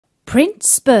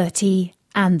Prince Bertie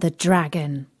and the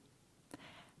Dragon.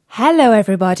 Hello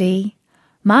everybody,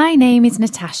 my name is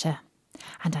Natasha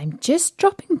and I'm just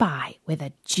dropping by with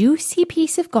a juicy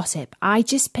piece of gossip I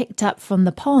just picked up from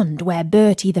the pond where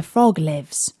Bertie the frog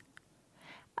lives.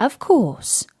 Of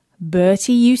course,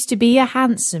 Bertie used to be a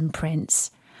handsome prince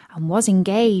and was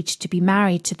engaged to be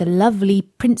married to the lovely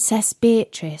Princess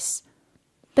Beatrice.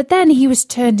 But then he was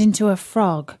turned into a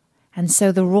frog, and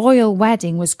so the royal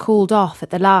wedding was called off at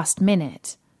the last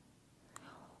minute.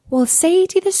 Well,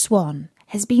 Sadie the Swan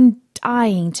has been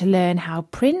dying to learn how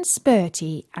Prince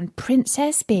Bertie and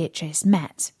Princess Beatrice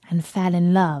met and fell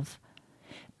in love,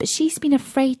 but she's been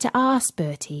afraid to ask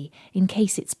Bertie in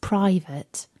case it's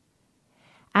private.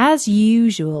 As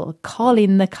usual,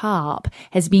 Colin the carp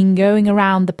has been going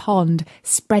around the pond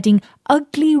spreading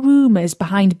ugly rumours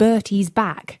behind Bertie's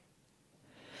back.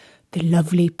 "The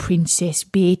lovely Princess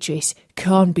Beatrice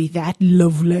can't be that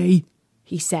lovely,"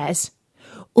 he says,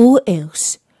 "or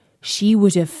else she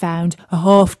would have found a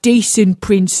half-decent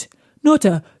prince, not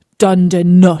a dunder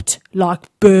nut like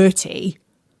Bertie."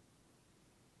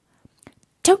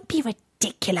 "Don't be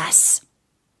ridiculous,"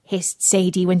 hissed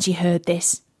Sadie when she heard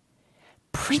this.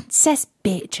 "Princess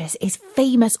Beatrice is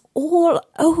famous all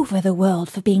over the world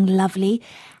for being lovely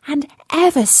and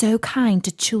ever so kind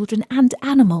to children and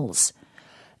animals.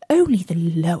 Only the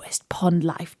lowest pond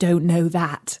life don't know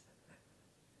that."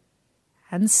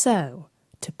 And so,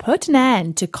 to put an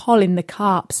end to Colin the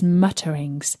carp's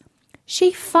mutterings,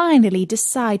 she finally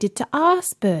decided to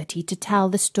ask Bertie to tell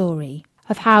the story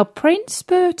of how Prince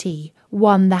Bertie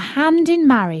won the hand in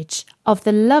marriage of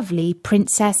the lovely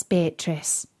Princess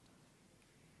Beatrice.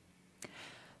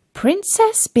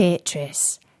 Princess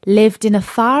Beatrice lived in a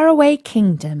faraway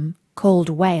kingdom called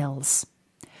Wales,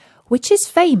 which is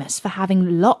famous for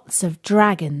having lots of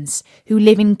dragons who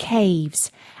live in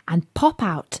caves and pop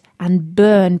out and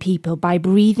burn people by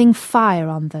breathing fire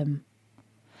on them.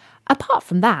 Apart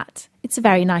from that, it's a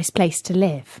very nice place to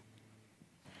live.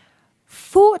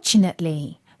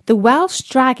 Fortunately, the Welsh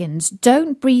dragons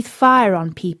don't breathe fire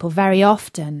on people very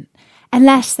often,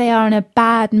 unless they are in a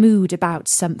bad mood about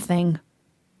something.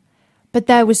 But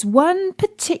there was one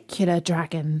particular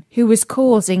dragon who was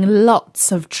causing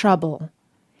lots of trouble.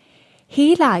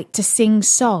 He liked to sing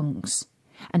songs,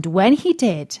 and when he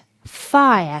did,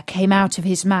 fire came out of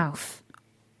his mouth.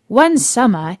 One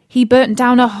summer, he burnt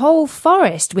down a whole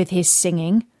forest with his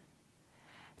singing.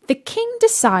 The king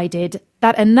decided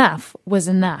that enough was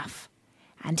enough,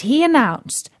 and he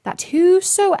announced that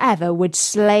whosoever would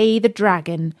slay the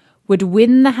dragon would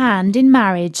win the hand in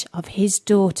marriage of his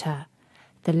daughter,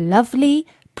 the lovely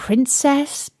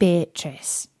Princess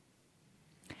Beatrice.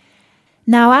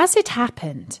 Now, as it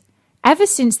happened, ever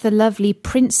since the lovely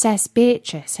Princess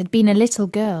Beatrice had been a little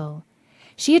girl,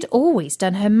 she had always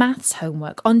done her maths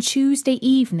homework on Tuesday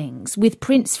evenings with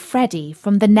Prince Freddie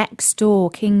from the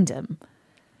next-door kingdom.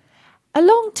 A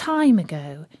long time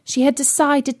ago, she had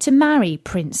decided to marry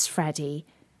Prince Freddie,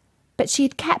 but she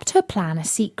had kept her plan a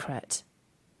secret.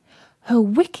 Her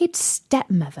wicked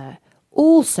stepmother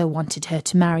also wanted her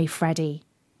to marry Freddie.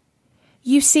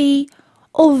 You see,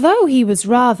 although he was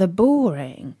rather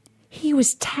boring, he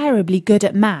was terribly good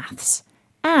at maths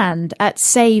and at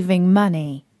saving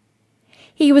money.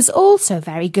 He was also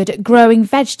very good at growing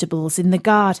vegetables in the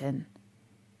garden.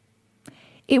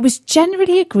 It was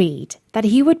generally agreed that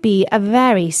he would be a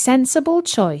very sensible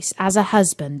choice as a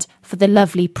husband for the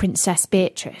lovely Princess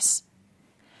Beatrice.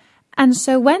 And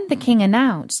so when the king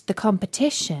announced the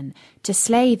competition to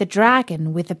slay the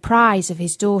dragon with the prize of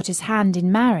his daughter's hand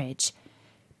in marriage,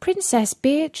 Princess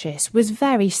Beatrice was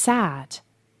very sad.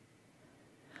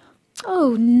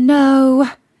 "Oh no,"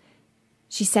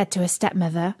 she said to her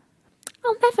stepmother.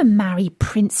 "I'll never marry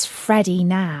Prince Freddie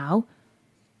now.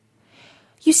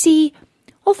 You see,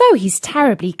 although he's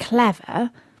terribly clever,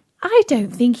 I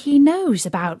don't think he knows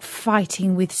about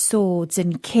fighting with swords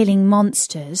and killing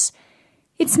monsters.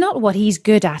 It's not what he's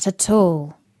good at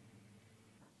all."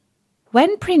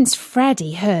 When Prince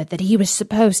Freddie heard that he was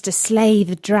supposed to slay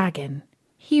the dragon,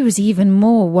 he was even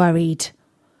more worried.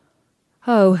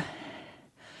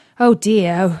 Oh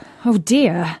dear,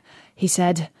 he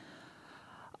said.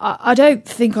 I don't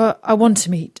think I want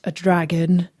to meet a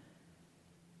dragon.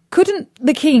 Couldn't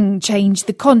the king change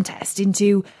the contest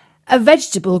into a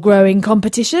vegetable growing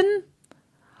competition?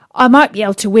 I might be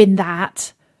able to win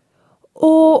that.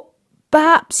 Or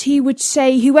perhaps he would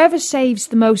say whoever saves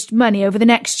the most money over the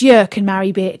next year can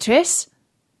marry Beatrice.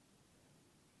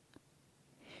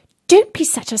 "Don't be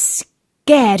such a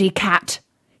scaredy cat,"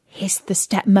 hissed the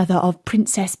stepmother of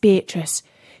Princess Beatrice,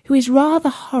 who is rather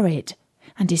horrid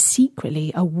and is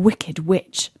secretly a wicked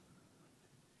witch.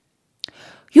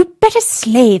 "You'd better better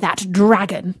slay that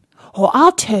dragon, or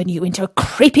I'll turn you into a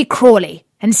creepy-crawly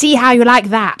and see how you like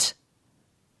that.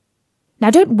 Now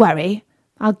don't worry,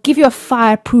 I'll give you a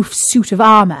fireproof suit of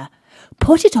armour.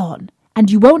 Put it on,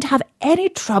 and you won't have any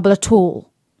trouble at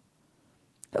all."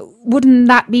 "Wouldn't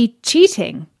that be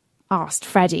cheating?" asked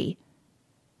Freddie.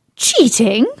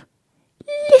 "Cheating?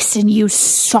 Listen, you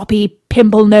soppy,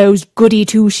 pimple-nosed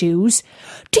goody-two-shoes.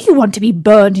 Do you want to be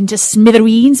burned into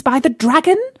smithereens by the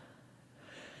dragon?"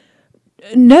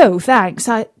 "No, thanks,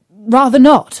 I'd rather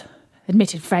not,"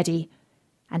 admitted Freddie,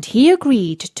 and he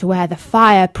agreed to wear the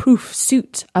fireproof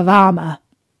suit of armour.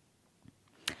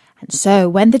 And so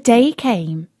when the day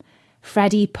came,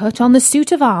 Freddie put on the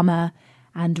suit of armour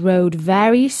and rode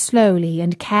very slowly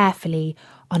and carefully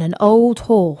on an old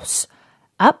horse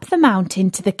up the mountain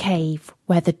to the cave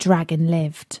where the dragon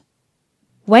lived.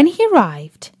 When he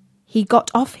arrived, he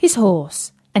got off his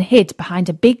horse and hid behind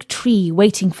a big tree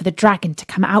waiting for the dragon to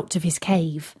come out of his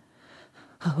cave.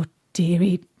 "Oh,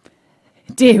 dearie,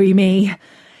 dearie me,"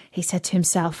 he said to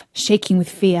himself, shaking with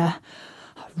fear.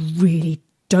 "I really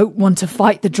don't want to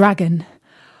fight the dragon.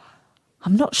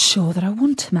 I'm not sure that I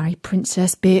want to marry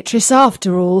Princess Beatrice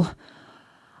after all.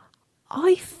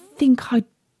 I think I'd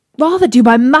rather do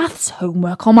my maths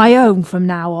homework on my own from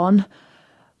now on.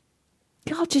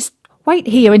 I'll just wait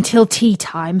here until tea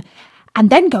time and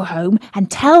then go home and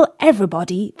tell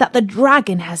everybody that the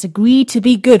dragon has agreed to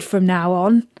be good from now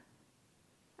on."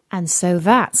 And so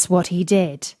that's what he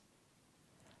did.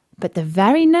 But the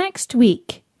very next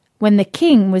week, when the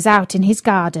king was out in his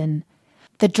garden,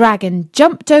 the dragon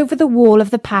jumped over the wall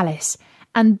of the palace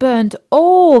and burned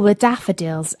all the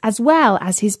daffodils as well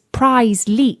as his prize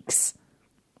leeks.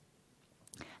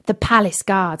 The palace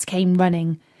guards came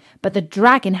running, but the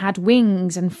dragon had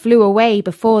wings and flew away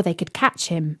before they could catch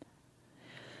him.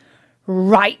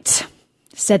 "Right,"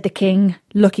 said the king,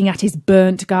 looking at his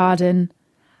burnt garden.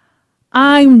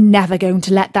 "I'm never going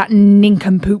to let that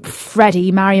nincompoop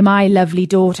Freddie marry my lovely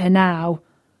daughter now.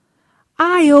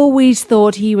 I always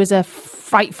thought he was a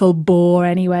frightful bore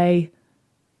anyway."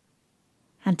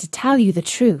 And to tell you the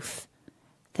truth,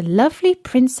 the lovely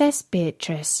Princess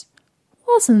Beatrice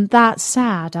wasn't that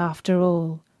sad after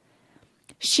all.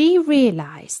 She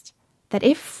realised that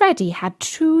if Freddie had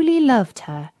truly loved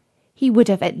her, he would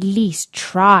have at least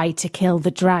tried to kill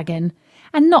the dragon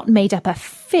and not made up a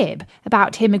fib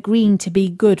about him agreeing to be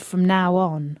good from now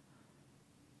on.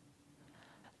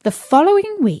 The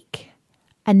following week,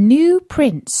 a new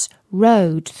prince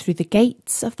rode through the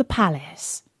gates of the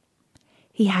palace.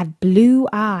 He had blue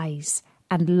eyes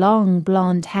and long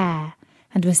blonde hair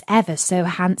and was ever so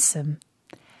handsome.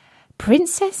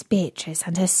 Princess Beatrice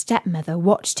and her stepmother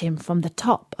watched him from the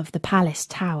top of the palace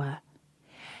tower.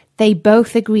 They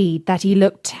both agreed that he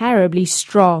looked terribly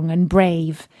strong and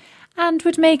brave and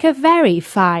would make a very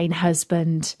fine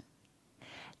husband.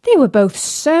 They were both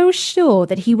so sure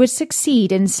that he would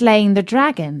succeed in slaying the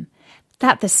dragon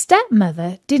that the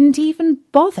stepmother didn't even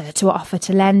bother to offer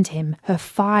to lend him her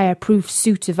fireproof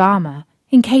suit of armour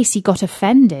in case he got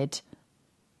offended.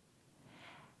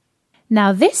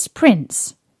 Now this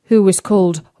prince, who was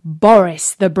called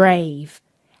Boris the Brave,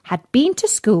 had been to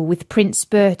school with Prince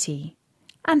Bertie,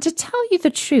 and to tell you the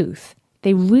truth,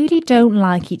 they really don't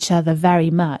like each other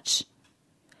very much.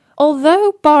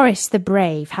 Although Boris the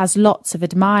Brave has lots of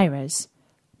admirers,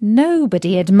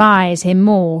 nobody admires him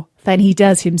more than he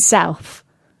does himself.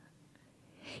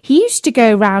 He used to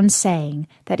go round saying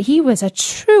that he was a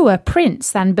truer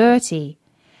prince than Bertie,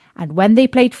 and when they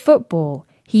played football,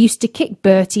 he used to kick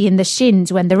Bertie in the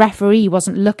shins when the referee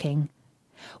wasn't looking.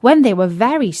 When they were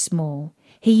very small,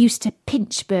 he used to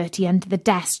pinch Bertie under the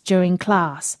desk during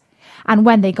class, and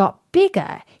when they got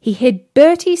bigger, he hid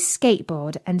Bertie's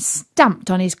skateboard and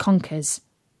stamped on his conkers.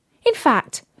 In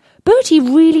fact, Bertie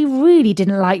really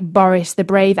didn't like Boris the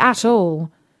Brave at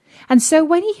all, and so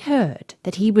when he heard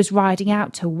that he was riding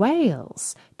out to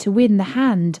Wales to win the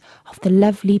hand of the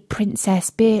lovely Princess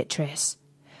Beatrice,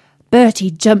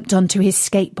 Bertie jumped onto his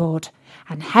skateboard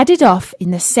and headed off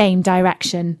in the same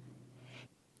direction.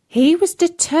 He was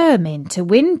determined to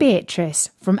win Beatrice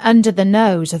from under the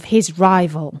nose of his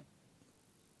rival.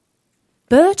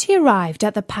 Bertie arrived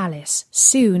at the palace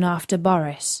soon after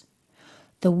Boris.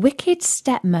 The wicked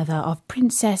stepmother of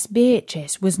Princess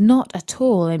Beatrice was not at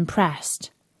all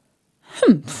impressed.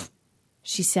 "Humph,"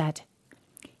 she said.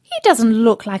 "He doesn't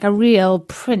look like a real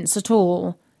prince at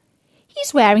all.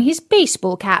 He's wearing his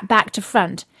baseball cap back to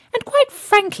front, and quite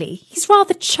frankly, he's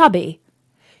rather chubby.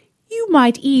 You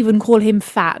might even call him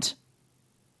fat."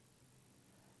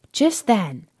 Just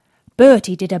then,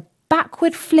 Bertie did a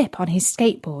backward flip on his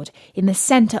skateboard in the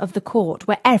centre of the court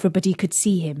where everybody could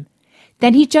see him.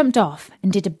 Then he jumped off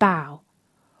and did a bow.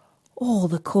 All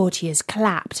the courtiers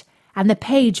clapped, and the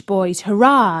page boys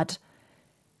hurrahed.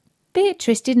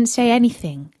 Beatrice didn't say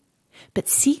anything, but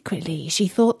secretly she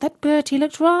thought that Bertie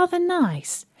looked rather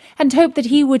nice, and hoped that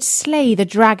he would slay the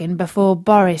dragon before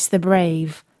Boris the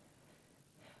Brave.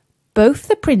 Both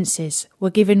the princes were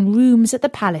given rooms at the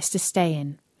palace to stay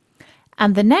in,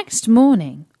 and the next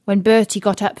morning, when Bertie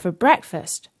got up for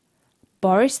breakfast,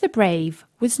 Boris the Brave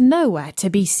was nowhere to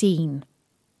be seen.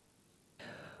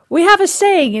 "We have a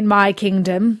saying in my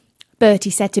kingdom," Bertie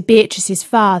said to Beatrice's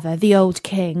father, the old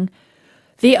king.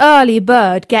 "The early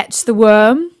bird gets the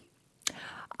worm.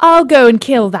 I'll go and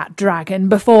kill that dragon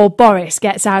before Boris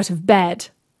gets out of bed."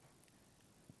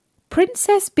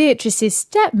 Princess Beatrice's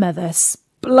stepmother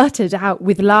spluttered out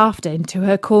with laughter into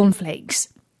her cornflakes.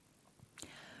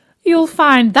 "You'll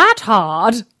find that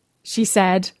hard," she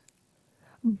said.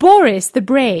 "Boris the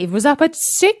Brave was up at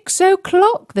 6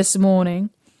 o'clock this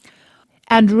morning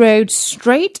and rode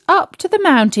straight up to the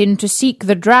mountain to seek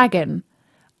the dragon.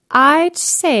 I'd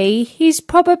say he's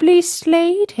probably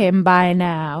slayed him by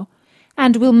now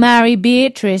and will marry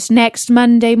Beatrice next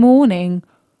Monday morning.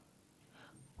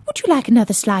 Would you like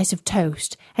another slice of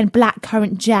toast and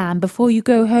blackcurrant jam before you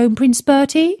go home, Prince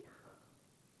Bertie?"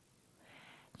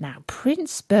 Now,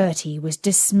 Prince Bertie was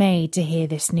dismayed to hear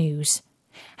this news,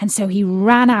 and so he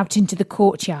ran out into the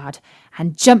courtyard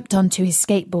and jumped onto his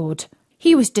skateboard.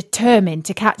 He was determined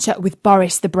to catch up with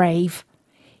Boris the Brave.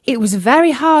 It was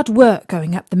very hard work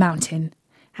going up the mountain,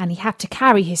 and he had to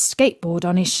carry his skateboard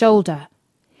on his shoulder.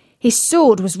 His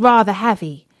sword was rather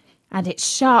heavy, and its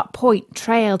sharp point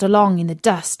trailed along in the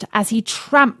dust as he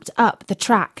tramped up the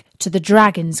track to the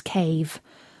dragon's cave.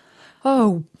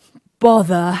 "Oh,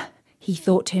 bother," he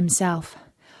thought to himself.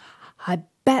 "I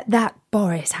bet that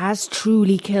Boris has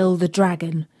truly killed the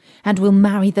dragon and will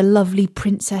marry the lovely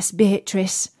Princess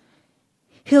Beatrice.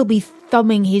 He'll be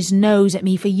thumbing his nose at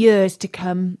me for years to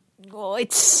come. Oh,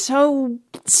 it's so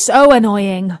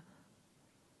annoying."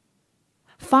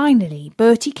 Finally,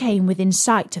 Bertie came within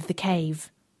sight of the cave.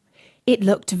 It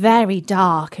looked very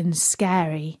dark and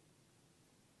scary.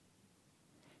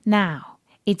 Now,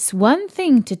 it's one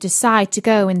thing to decide to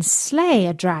go and slay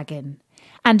a dragon,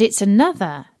 and it's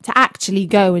another to actually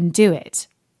go and do it.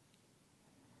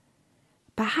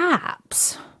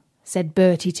 "Perhaps," said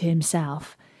Bertie to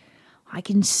himself, "I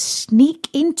can sneak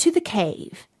into the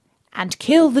cave and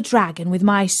kill the dragon with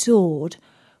my sword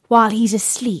while he's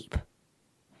asleep."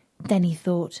 Then he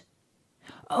thought,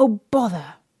 "Oh,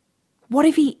 bother! What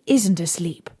if he isn't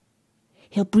asleep?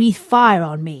 He'll breathe fire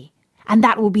on me, and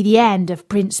that will be the end of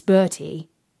Prince Bertie."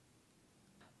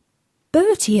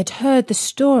 Bertie had heard the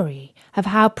story of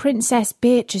how Princess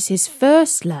Beatrice's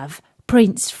first love,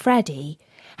 Prince Freddie,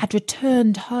 had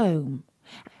returned home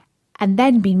and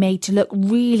then been made to look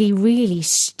really, really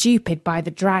stupid by the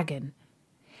dragon.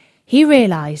 He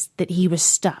realised that he was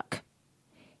stuck.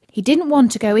 He didn't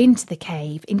want to go into the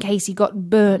cave in case he got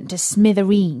burnt to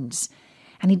smithereens,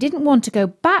 and he didn't want to go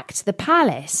back to the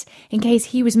palace in case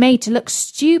he was made to look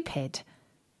stupid.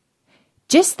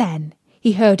 Just then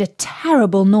he heard a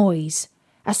terrible noise,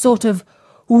 a sort of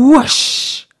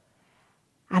whoosh,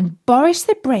 and Boris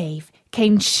the Brave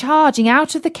came charging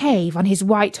out of the cave on his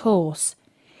white horse.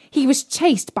 He was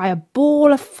chased by a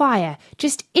ball of fire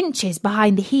just inches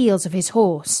behind the heels of his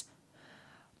horse.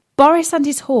 Boris and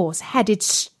his horse headed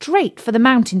straight for the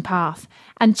mountain path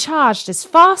and charged as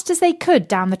fast as they could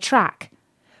down the track.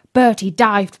 Bertie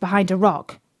dived behind a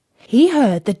rock. He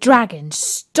heard the dragon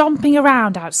stomping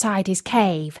around outside his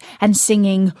cave and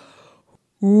singing,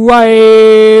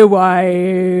 "Way,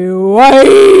 way,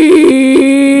 way,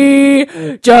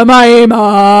 Jemima."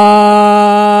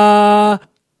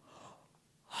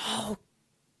 "Oh,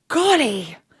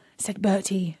 golly," said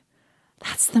Bertie.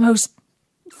 "That's the most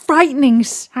frightening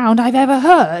sound I've ever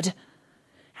heard."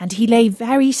 And he lay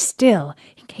very still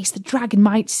in case the dragon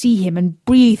might see him and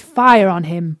breathe fire on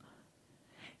him.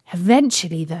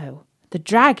 Eventually, though, the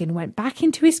dragon went back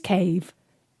into his cave,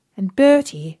 and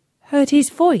Bertie heard his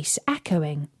voice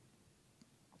echoing.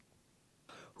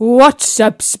 "What's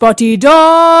up, Spotty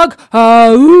Dog?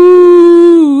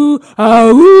 Ah-oo,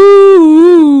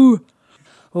 ah-oo.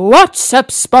 What's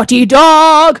up, Spotty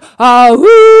Dog?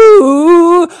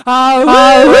 Ah-oo,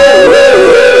 ah-oo."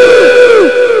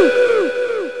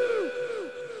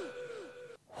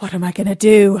 "What am I going to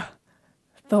do?"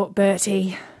 thought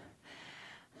Bertie.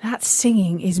 "That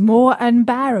singing is more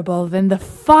unbearable than the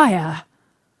fire."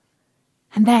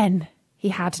 And then he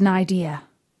had an idea.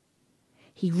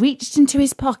 He reached into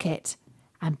his pocket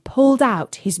and pulled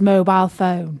out his mobile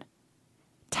phone.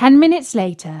 10 minutes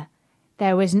later,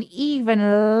 there was an even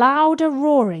louder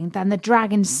roaring than the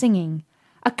dragon's singing,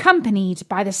 accompanied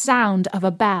by the sound of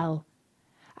a bell.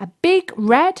 A big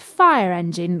red fire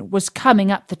engine was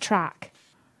coming up the track.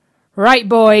 "Right,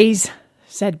 boys,"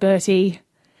 said Bertie.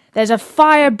 "There's a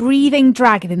fire-breathing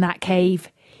dragon in that cave.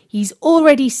 He's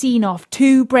already seen off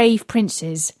 2 brave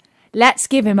princes. Let's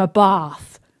give him a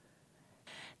bath."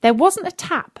 There wasn't a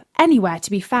tap anywhere to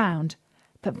be found,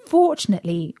 but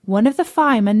fortunately one of the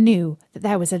firemen knew that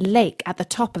there was a lake at the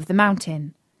top of the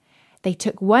mountain. They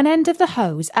took one end of the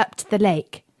hose up to the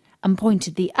lake and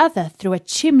pointed the other through a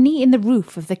chimney in the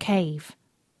roof of the cave.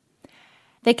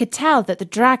 They could tell that the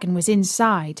dragon was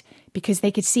inside because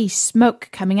they could see smoke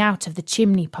coming out of the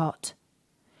chimney pot.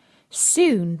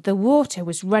 Soon the water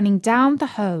was running down the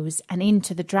hose and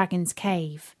into the dragon's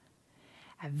cave.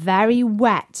 A very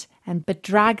wet and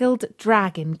bedraggled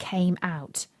dragon came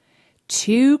out,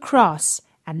 too cross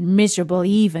and miserable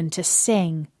even to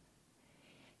sing.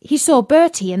 He saw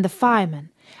Bertie and the fireman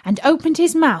and opened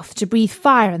his mouth to breathe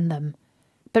fire on them,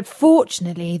 but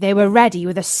fortunately they were ready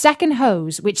with a second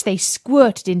hose which they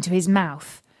squirted into his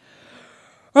mouth.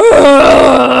 "Arrgh!"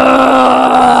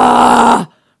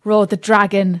 roared the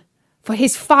dragon, for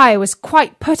his fire was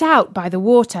quite put out by the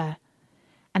water,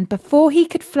 and before he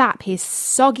could flap his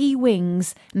soggy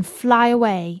wings and fly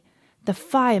away, the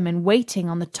fireman waiting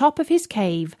on the top of his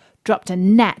cave dropped a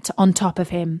net on top of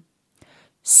him.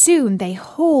 Soon they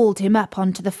hauled him up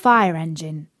onto the fire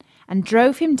engine and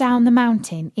drove him down the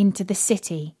mountain into the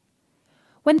city.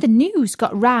 When the news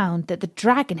got round that the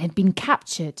dragon had been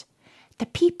captured, the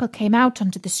people came out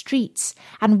onto the streets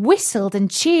and whistled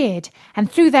and cheered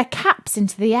and threw their caps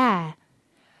into the air.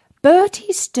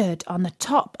 Bertie stood on the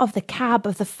top of the cab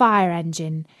of the fire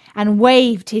engine and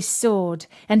waved his sword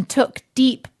and took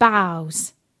deep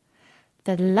bows.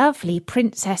 The lovely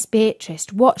Princess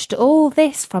Beatrice watched all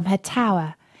this from her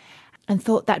tower and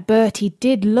thought that Bertie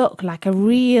did look like a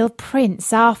real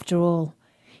prince after all,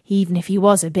 even if he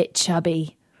was a bit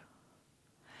chubby.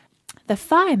 The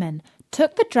fireman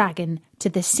took the dragon to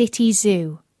the city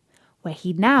zoo, where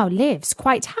he now lives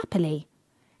quite happily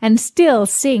and still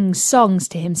sings songs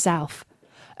to himself,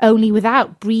 only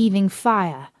without breathing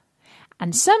fire,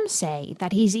 and some say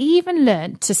that he's even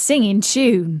learnt to sing in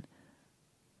tune.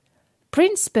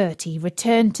 Prince Bertie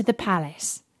returned to the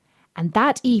palace, and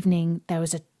that evening there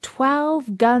was a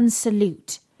 12-gun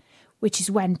salute, which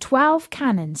is when 12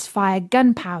 cannons fire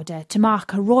gunpowder to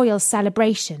mark a royal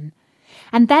celebration,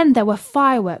 and then there were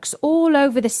fireworks all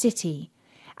over the city,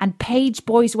 and page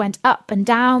boys went up and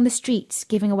down the streets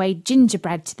giving away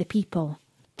gingerbread to the people.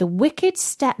 The wicked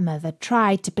stepmother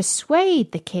tried to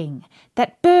persuade the king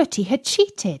that Bertie had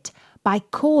cheated by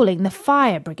calling the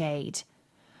fire brigade,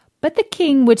 but the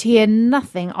king would hear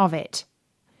nothing of it.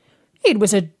 "It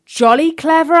was a jolly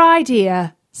clever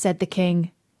idea," said the king.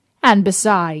 "And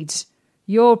besides,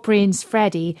 your Prince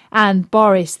Freddie and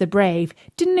Boris the Brave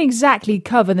didn't exactly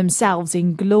cover themselves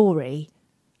in glory."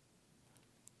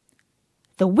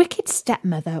 The wicked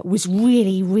stepmother was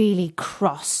really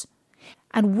cross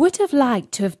and would have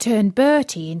liked to have turned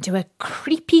Bertie into a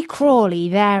creepy crawly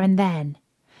there and then,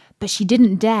 but she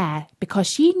didn't dare because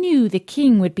she knew the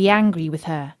king would be angry with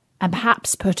her and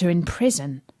perhaps put her in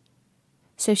prison.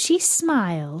 So she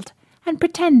smiled and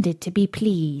pretended to be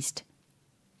pleased.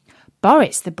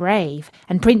 Boris the Brave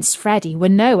and Prince Freddie were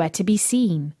nowhere to be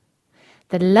seen.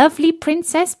 The lovely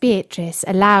Princess Beatrice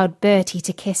allowed Bertie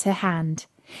to kiss her hand,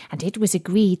 and it was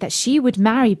agreed that she would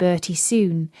marry Bertie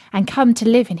soon and come to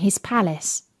live in his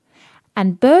palace.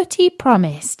 And Bertie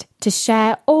promised to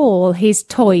share all his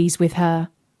toys with her.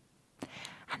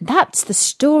 And that's the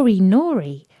story,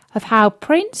 Nori, of how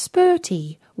Prince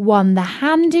Bertie won the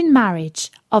hand in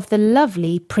marriage of the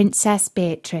lovely Princess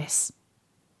Beatrice.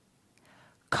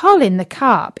 Colin the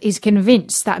carp is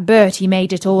convinced that Bertie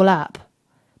made it all up,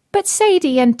 but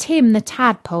Sadie and Tim the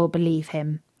tadpole believe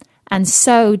him, and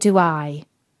so do I.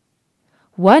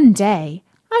 One day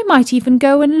I might even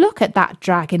go and look at that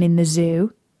dragon in the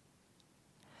zoo.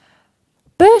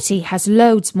 Bertie has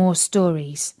loads more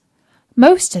stories.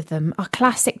 Most of them are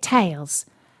classic tales,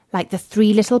 like The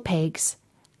 3 Little Pigs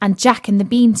and Jack and the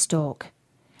Beanstalk,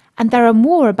 and there are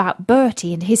more about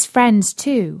Bertie and his friends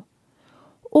too.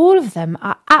 All of them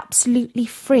are absolutely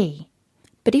free,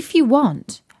 but if you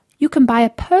want, you can buy a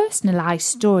personalised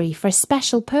story for a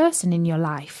special person in your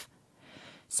life.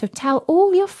 So tell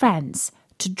all your friends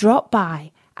to drop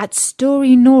by at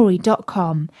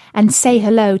storynori.com and say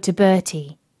hello to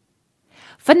Bertie.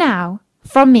 For now,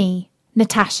 from me,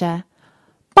 Natasha,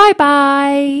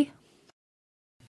 bye-bye.